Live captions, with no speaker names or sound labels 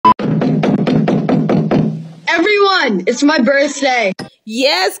on, it's my birthday.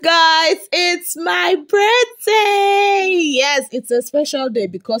 Yes, guys, it's my birthday. Yes, it's a special day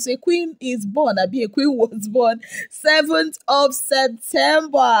because a queen is born. A queen was born 7th of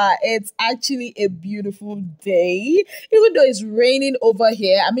September. It's actually a beautiful day. Even though it's raining over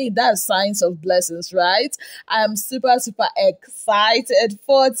here, I mean, that's signs of blessings, right? I'm super excited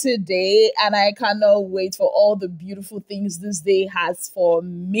for today and I cannot wait for all the beautiful things this day has for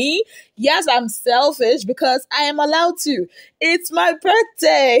me. Yes, I'm selfish because I am allowed to. It's my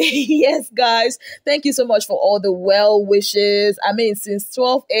birthday. Yes, guys. Thank you so much for all the well wishes. I mean, since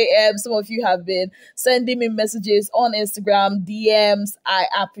 12 a.m., some of you have been sending me messages on Instagram, DMs. I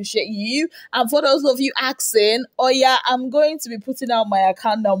appreciate you. And for those of you asking, oh yeah, I'm going to be putting out my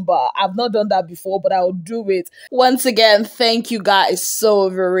account number. I've not done that before, but I'll do it. Once again, thank you guys so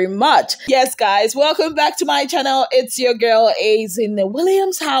very much. Yes, guys, welcome back to my channel. It's your girl, Azin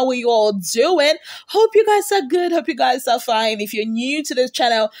Williams. How are you all doing? Hope you guys are good. Hope you guys are fine. If you're new to this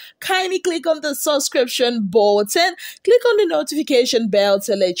channel, kindly click on the subscription button, click on the notification bell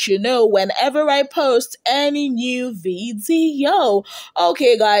to let you know whenever I post any new video.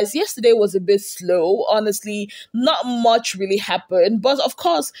 Okay guys, yesterday was a bit slow. Honestly, not much really happened, but of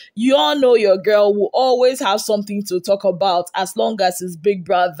course you all know your girl will always have something to talk about as long as it's Big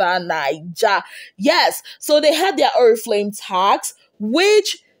Brother Naija. Yes, so they had their Oriflame tax,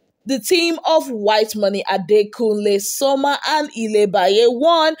 which the team of White Money, Adekunle, Soma, and Ilebaye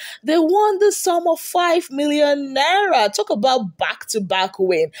won. They won the sum of 5 million naira. Talk about back-to-back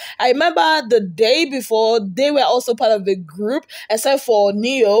win. I remember the day before, they were also part of the group, except for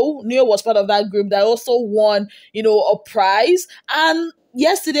Neo. Neo was part of that group that also won, a prize. And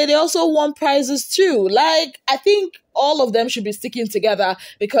yesterday, they also won prizes too. Like, I think all of them should be sticking together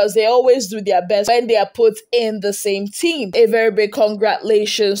because they always do their best when they are put in the same team. A very big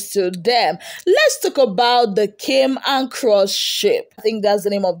congratulations to them. Let's talk about the Kim and Cross ship. I think that's the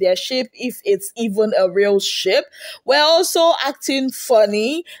name of their ship, if it's even a real ship. We're also acting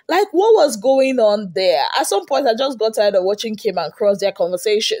funny. Like, what was going on there? At some point, I just got tired of watching Kim and Cross, their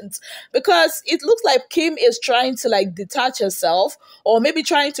conversations, because it looks like Kim is trying to detach herself, or maybe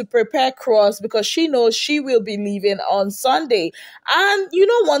trying to prepare Cross because she knows she will be leaving on Sunday. And you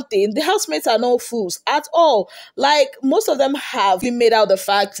know one thing, the housemates are no fools at all. Like, most of them have made out the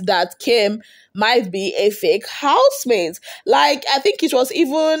fact that Kim might be a fake housemate. Like, I think was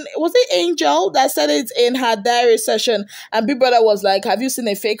it Angel that said it in her diary session, and Big Brother was like, have you seen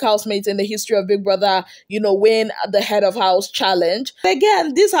a fake housemate in the history of Big Brother, win the head of house challenge?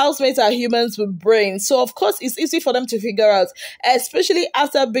 Again, these housemates are humans with brains, so of course it's easy for them to figure out, especially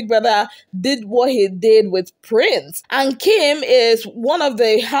after Big Brother did what he did with Prince. And Kim is one of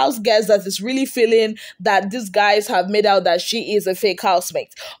the house guests that is really feeling that these guys have made out that she is a fake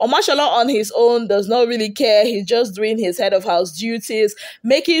housemate. Omashola on his own does not really care. He's just doing his head of house duties,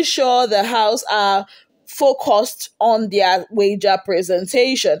 making sure the house are focused on their wager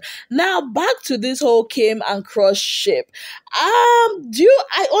presentation. Now back to this whole Kim and Cross ship.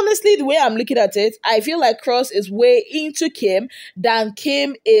 I honestly, the way I'm looking at it, I feel like Cross is way into Kim than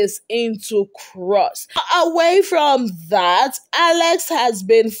Kim is into Cross. Away from that, Alex has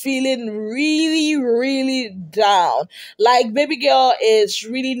been feeling really down. Like, baby girl is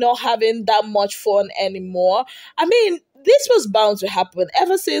really not having that much fun anymore. I mean, this was bound to happen.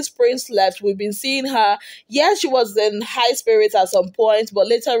 Ever since Prince left, we've been seeing her. Yes, she was in high spirits at some point, but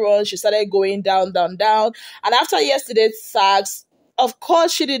later on, she started going down. And after yesterday's sags, of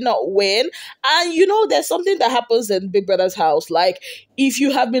course, she did not win. And there's something that happens in Big Brother's house. Like, if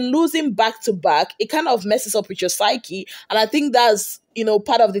you have been losing back to back, it kind of messes up with your psyche. And I think that's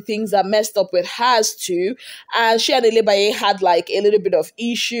part of the things that messed up with hers too. And she and Ilebaye had a little bit of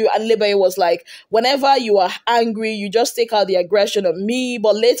issue, and Ilebaye was like, whenever you are angry, you just take out the aggression on me,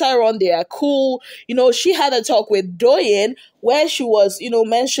 but later on they are cool. She had a talk with Doyin where she was,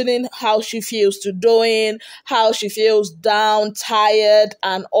 mentioning how she feels to Doyin, how she feels down, tired,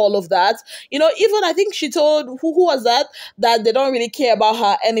 and all of that. Even I think she told, who was that they don't really care about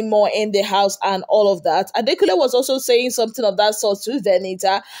her anymore in the house and all of that. Adekunle was also saying something of that sort to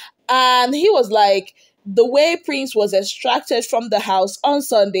Zenita, and he was like, the way Prince was extracted from the house on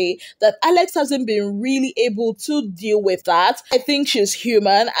Sunday, that Alex hasn't been really able to deal with that. I think she's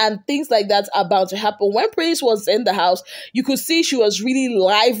human and things like that are bound to happen. When Prince was in the house, you could see she was really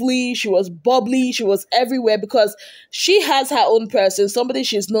lively, she was bubbly, she was everywhere because she has her own person, somebody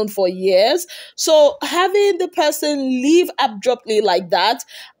she's known for years. So having the person leave abruptly like that,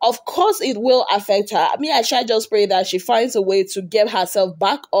 of course it will affect her. I mean, I shall just pray that she finds a way to get herself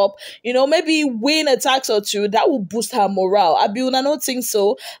back up, maybe win a tax or two, that will boost her morale. Abiuna, don't think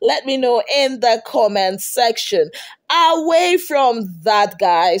so? Let me know in the comment section. Away from that,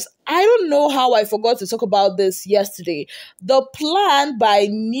 guys, I don't know how I forgot to talk about this yesterday. The plan by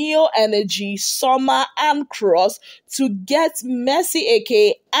Neo Energy, Soma, and Cross to get Mercy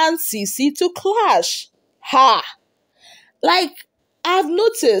AK and Ceec to clash. Ha! Like, I've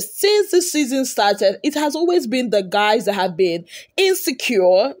noticed since the season started, it has always been the guys that have been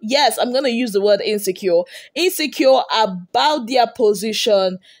insecure. Yes, I'm going to use the word insecure. Insecure about their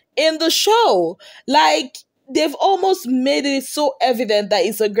position in the show. Like, they've almost made it so evident that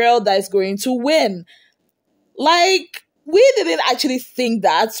it's a girl that is going to win. Like, we didn't actually think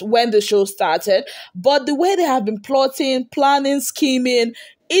that when the show started, but the way they have been plotting, planning, scheming,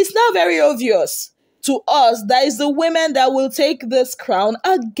 it's now very obvious to us that it's the women that will take this crown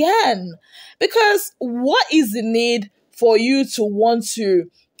again. Because what is the need for you to want to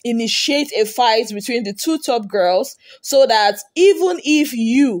initiate a fight between the two top girls so that even if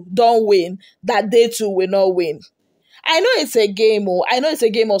you don't win, that they too will not win? I know it's a game, I know it's a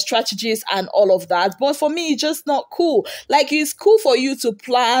game of strategies and all of that, but for me, it's just not cool. Like, it's cool for you to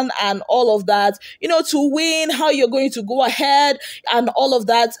plan and all of that, you know, to win, how you're going to go ahead and all of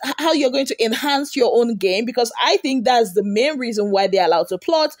that, how you're going to enhance your own game, because I think that's the main reason why they're allowed to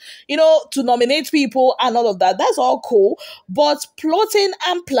plot, you know, to nominate people and all of that. That's all cool, but plotting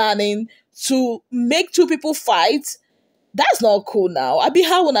and planning to make two people fight, that's not cool now. I be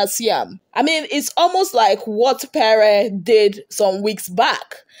how wanna see him. I mean, it's almost like what Pere did some weeks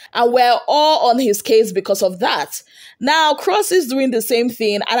back, and we're all on his case because of that. Now, Cross is doing the same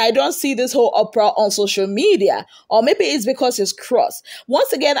thing, and I don't see this whole uproar on social media. Or maybe it's because it's Cross.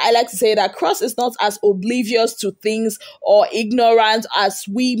 Once again, I like to say that Cross is not as oblivious to things or ignorant as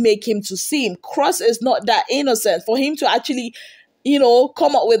we make him to seem. Cross is not that innocent. For him to actually, you know,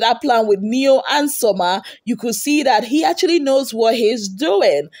 come up with that plan with Neo and Soma, you could see that he actually knows what he's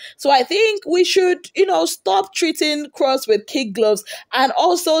doing. So I think we should, you know, stop treating Cross with kid gloves and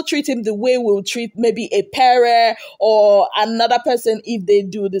also treat him the way we'll treat maybe a Pere or another person if they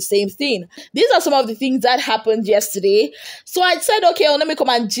do the same thing. These are some of the things that happened yesterday. So I said, okay, well, let me come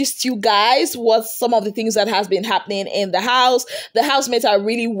and gist you guys what some of the things that has been happening in the house. The housemates are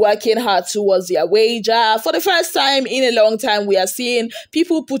really working hard towards their wager. For the first time in a long time, we are seeing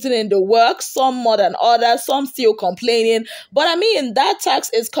people putting in the work, some more than others, some still complaining. But I mean, that tax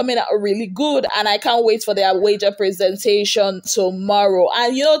is coming out really good, and I can't wait for their wager presentation tomorrow.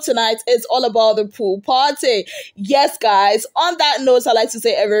 And you know, tonight it's all about the pool party. Yes, guys, on that note, I'd like to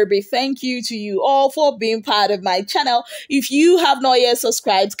say a very big thank you to you all for being part of my channel. If you have not yet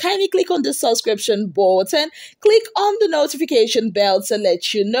subscribed, kindly click on the subscription button, click on the notification bell to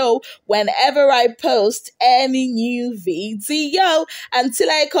let you know whenever I post any new video. Until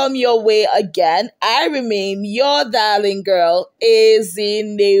I come your way again, I remain your darling girl,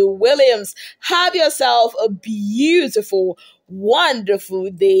 Ezine Williams. Have yourself a beautiful, wonderful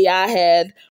day ahead.